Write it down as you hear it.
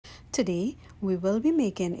Today, we will be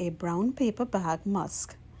making a brown paper bag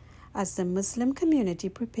musk as the Muslim community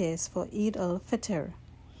prepares for Eid al-Fitr.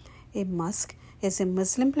 A mosque is a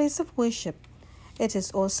Muslim place of worship. It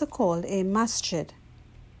is also called a masjid.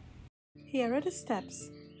 Here are the steps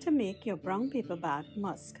to make your brown paper bag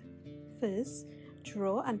musk. First,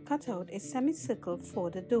 draw and cut out a semicircle for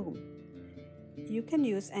the dome. You can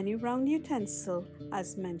use any round utensil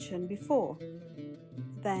as mentioned before.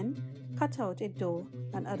 Then, cut out a door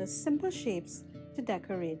and other simple shapes to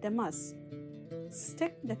decorate the musk.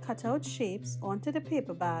 Stick the cutout shapes onto the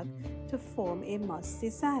paper bag to form a musk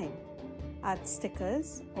design. Add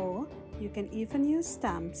stickers, or you can even use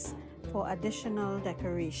stamps for additional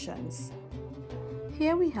decorations.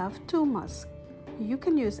 Here we have two musks. You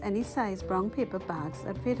can use any size brown paper bags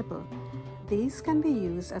available. These can be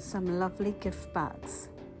used as some lovely gift bags.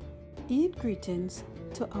 Eid greetings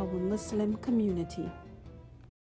to our Muslim community.